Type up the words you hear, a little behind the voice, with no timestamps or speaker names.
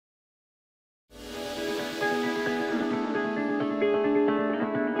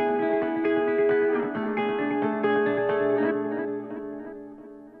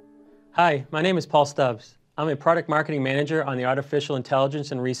Hi, my name is Paul Stubbs. I'm a product marketing manager on the artificial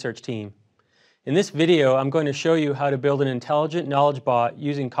intelligence and research team. In this video, I'm going to show you how to build an intelligent knowledge bot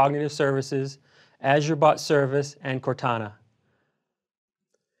using Cognitive Services, Azure Bot Service, and Cortana.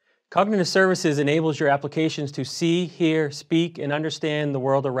 Cognitive Services enables your applications to see, hear, speak, and understand the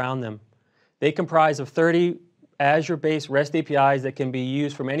world around them. They comprise of 30 Azure-based REST APIs that can be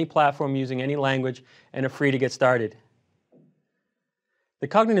used from any platform using any language and are free to get started. The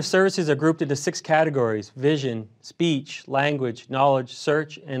cognitive services are grouped into 6 categories: vision, speech, language, knowledge,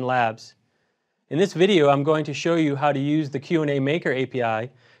 search, and labs. In this video, I'm going to show you how to use the QnA Maker API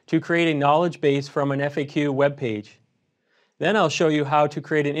to create a knowledge base from an FAQ web page. Then I'll show you how to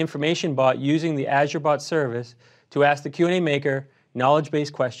create an information bot using the Azure Bot Service to ask the QnA Maker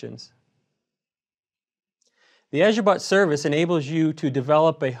knowledge-based questions. The Azure Bot Service enables you to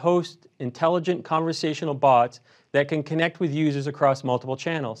develop a host intelligent conversational bots that can connect with users across multiple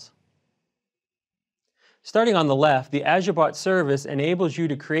channels. Starting on the left, the Azure Bot Service enables you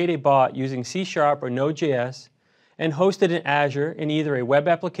to create a bot using C# or Node.js and host it in Azure in either a web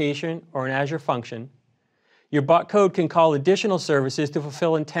application or an Azure function. Your bot code can call additional services to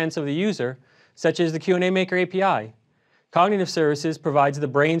fulfill intents of the user, such as the QnA Maker API. Cognitive Services provides the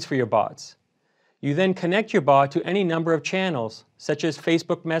brains for your bots. You then connect your bot to any number of channels, such as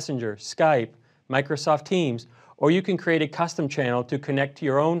Facebook Messenger, Skype, Microsoft Teams, or you can create a custom channel to connect to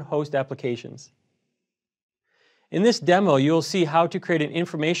your own host applications. In this demo, you'll see how to create an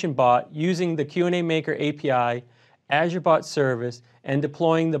information bot using the QnA Maker API, Azure Bot Service, and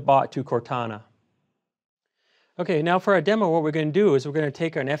deploying the bot to Cortana. Okay, now for our demo, what we're going to do is we're going to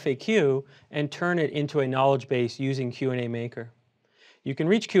take an FAQ and turn it into a knowledge base using QnA Maker. You can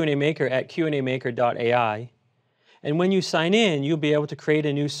reach QnA Maker at QnAmaker.ai, and when you sign in, you'll be able to create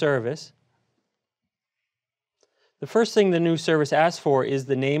a new service. The first thing the new service asks for is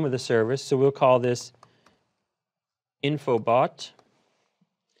the name of the service, so we'll call this InfoBot.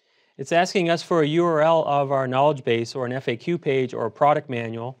 It's asking us for a URL of our knowledge base or an FAQ page or a product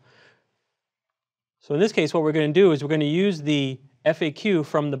manual. So in this case, what we're going to do is we're going to use the FAQ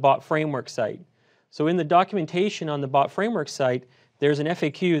from the Bot Framework site. So in the documentation on the Bot Framework site, there's an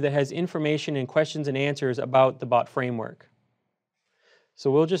FAQ that has information and questions and answers about the Bot Framework. So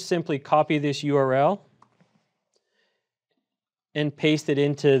we'll just simply copy this URL and paste it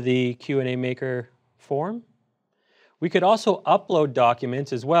into the QnA Maker form. We could also upload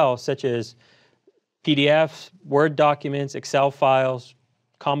documents as well, such as PDFs, Word documents, Excel files,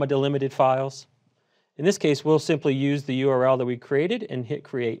 comma-delimited files. In this case, we'll simply use the URL that we created and hit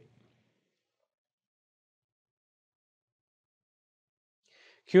Create.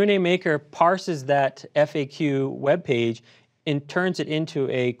 QnA Maker parses that FAQ web page and turns it into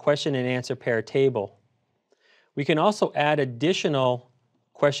a question and answer pair table. We can also add additional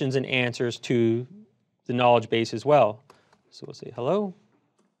questions and answers to the knowledge base as well. So we'll say hello.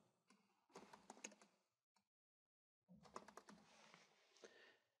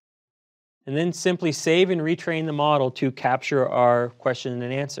 And then simply save and retrain the model to capture our question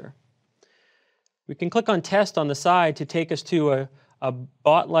and answer. We can click on Test on the side to take us to a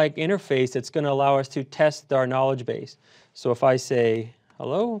bot-like interface that's going to allow us to test our knowledge base. So if I say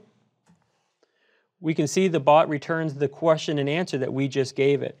hello, we can see the bot returns the question and answer that we just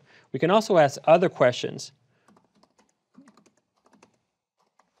gave it. We can also ask other questions.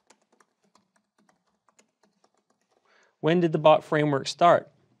 When did the bot framework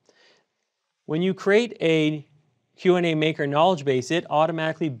start? When you create a QnA Maker knowledge base, it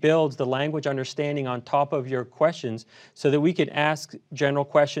automatically builds the language understanding on top of your questions so that we can ask general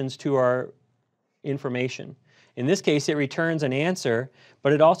questions to our information. In this case, it returns an answer,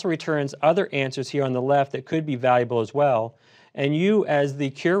 but it also returns other answers here on the left that could be valuable as well. And you, as the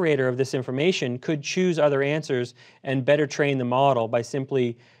curator of this information, could choose other answers and better train the model by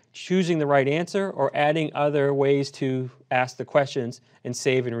simply choosing the right answer or adding other ways to ask the questions and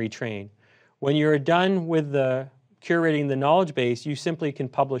save and retrain. When you're done with curating the knowledge base, you simply can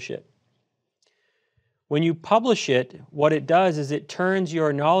publish it. When you publish it, what it does is it turns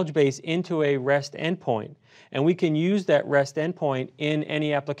your knowledge base into a REST endpoint. And we can use that REST endpoint in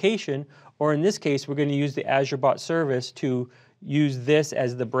any application, or in this case, we're going to use the Azure Bot Service to use this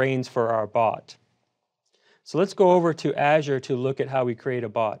as the brains for our bot. So let's go over to Azure to look at how we create a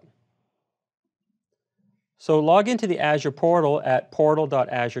bot. So log into the Azure portal at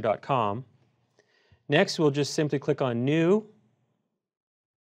portal.azure.com. Next, we'll just simply click on New,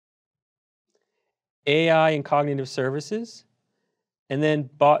 AI and Cognitive Services, and then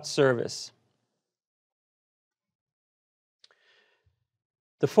Bot Service.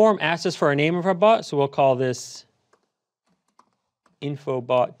 The form asks us for a name of our bot, so we'll call this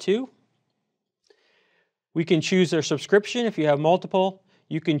InfoBot2. We can choose our subscription if you have multiple.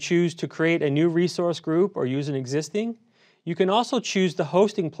 You can choose to create a new resource group or use an existing. You can also choose the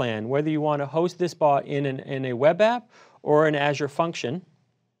hosting plan, whether you want to host this bot in a web app or an Azure function.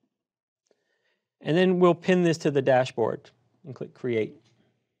 And then we'll pin this to the dashboard and click Create.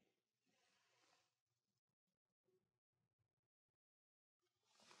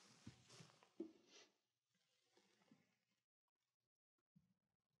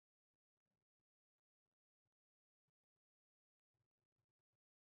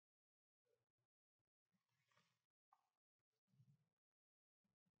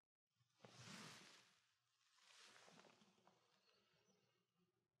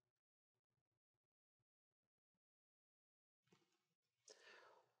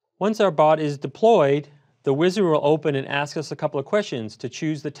 Once our bot is deployed, the wizard will open and ask us a couple of questions to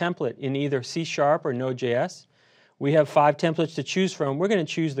choose the template in either C# or Node.js. We have 5 templates to choose from. We're going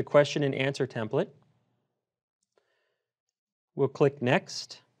to choose the question and answer template. We'll click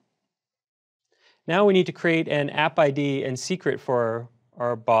Next. Now we need to create an app ID and secret for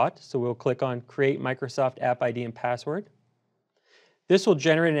our bot, so we'll click on Create Microsoft App ID and Password. This will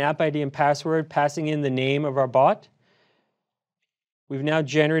generate an app ID and password passing in the name of our bot. We've now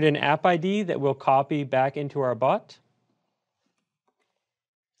generated an app ID that we'll copy back into our bot.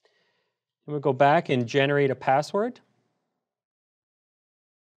 And we'll go back and generate a password.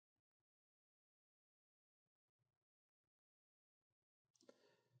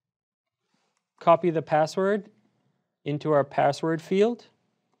 Copy the password into our password field.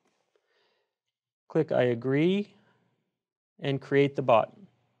 Click I agree and create the bot.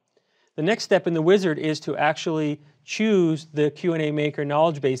 The next step in the wizard is to actually choose the QnA Maker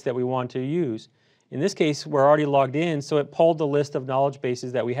knowledge base that we want to use. In this case, we're already logged in, so it pulled the list of knowledge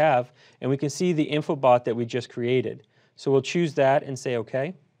bases that we have, and we can see the info bot that we just created. So we'll choose that and say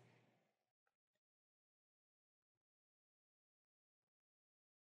OK.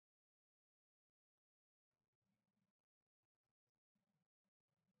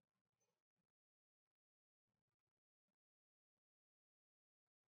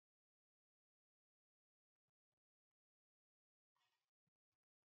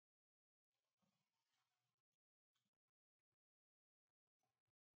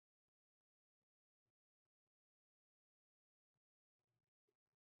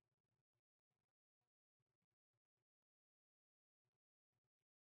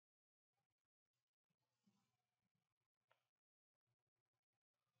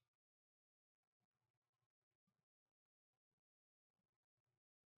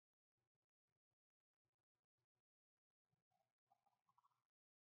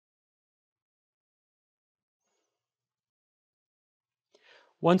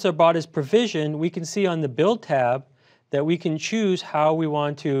 Once our bot is provisioned, we can see on the Build tab that we can choose how we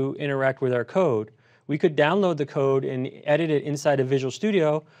want to interact with our code. We could download the code and edit it inside of Visual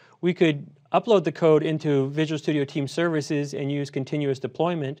Studio. We could upload the code into Visual Studio Team Services and use continuous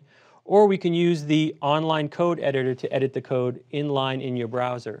deployment, or we can use the online code editor to edit the code inline in your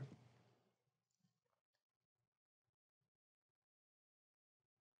browser.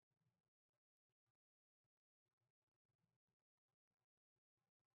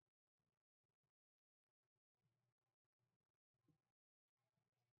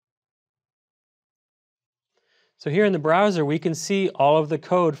 So here in the browser, we can see all of the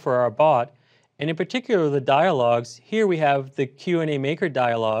code for our bot, and in particular the dialogues. Here we have the QnA Maker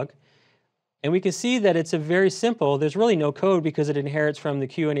dialog, and we can see that it's a very simple, there's really no code because it inherits from the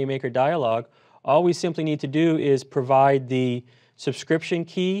QnA Maker dialog. All we simply need to do is provide the subscription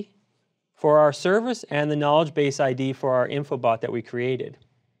key for our service and the knowledge base ID for our info bot that we created.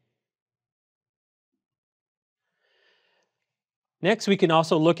 Next, we can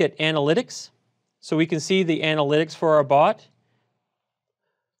also look at analytics. So we can see the analytics for our bot.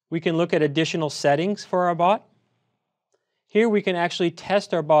 We can look at additional settings for our bot. Here we can actually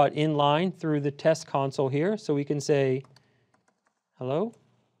test our bot inline through the test console here. So we can say, hello.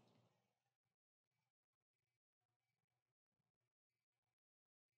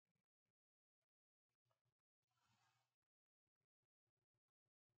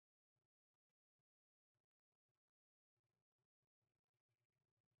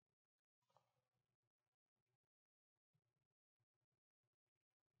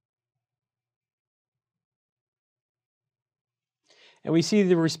 And we see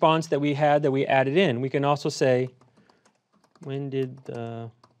the response that we had that we added in. We can also say, when did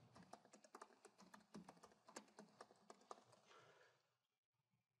the...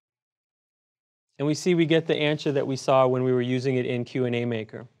 And we see we get the answer that we saw when we were using it in QnA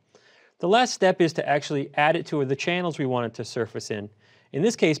Maker. The last step is to actually add it to the channels we want it to surface in. In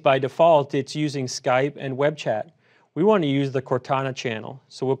this case, by default, it's using Skype and web chat. We want to use the Cortana channel,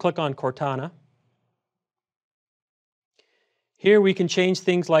 so we'll click on Cortana. Here we can change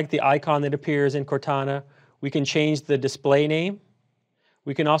things like the icon that appears in Cortana. We can change the display name.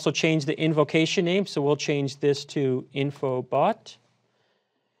 We can also change the invocation name, so we'll change this to InfoBot.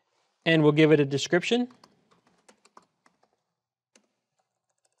 And we'll give it a description.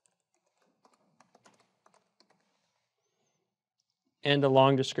 And a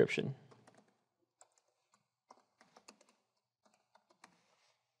long description.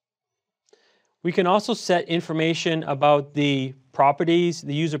 We can also set information about the properties,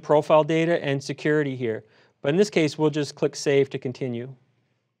 the user profile data, and security here. But in this case, we'll just click Save to continue.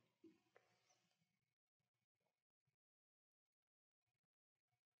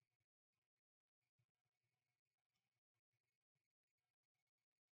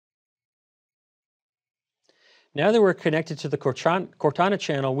 Now that we're connected to the Cortana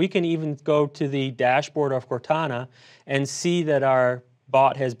channel, we can even go to the dashboard of Cortana and see that our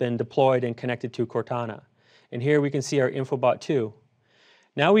bot has been deployed and connected to Cortana. And here we can see our InfoBot 2.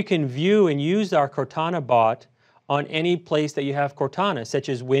 Now we can view and use our Cortana bot on any place that you have Cortana, such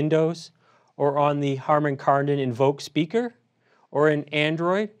as Windows, or on the Harman Kardon Invoke speaker, or in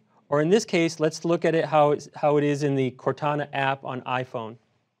Android, or in this case, let's look at it how it is in the Cortana app on iPhone.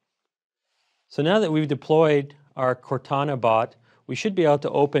 So now that we've deployed our Cortana bot, we should be able to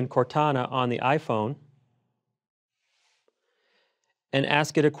open Cortana on the iPhone and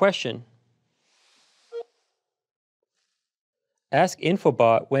ask it a question. Ask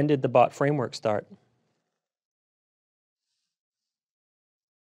InfoBot, when did the bot framework start?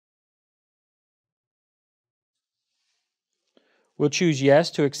 We'll choose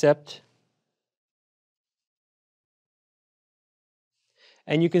yes to accept.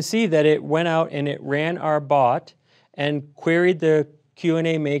 And you can see that it went out and it ran our bot and queried the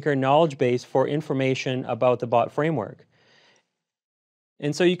QnA Maker knowledge base for information about the bot framework.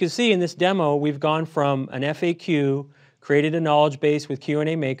 And so you can see in this demo, we've gone from an FAQ, created a knowledge base with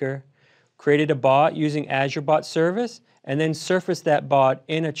QnA Maker, created a bot using Azure Bot Service, and then surfaced that bot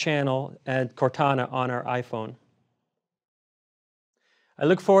in a channel at Cortana on our iPhone. I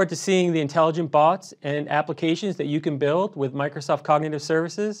look forward to seeing the intelligent bots and applications that you can build with Microsoft Cognitive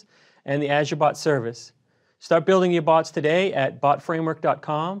Services and the Azure Bot Service. Start building your bots today at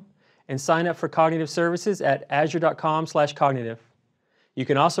botframework.com and sign up for Cognitive Services at azure.com/cognitive. You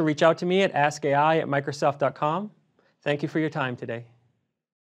can also reach out to me at askai@microsoft.com. Thank you for your time today.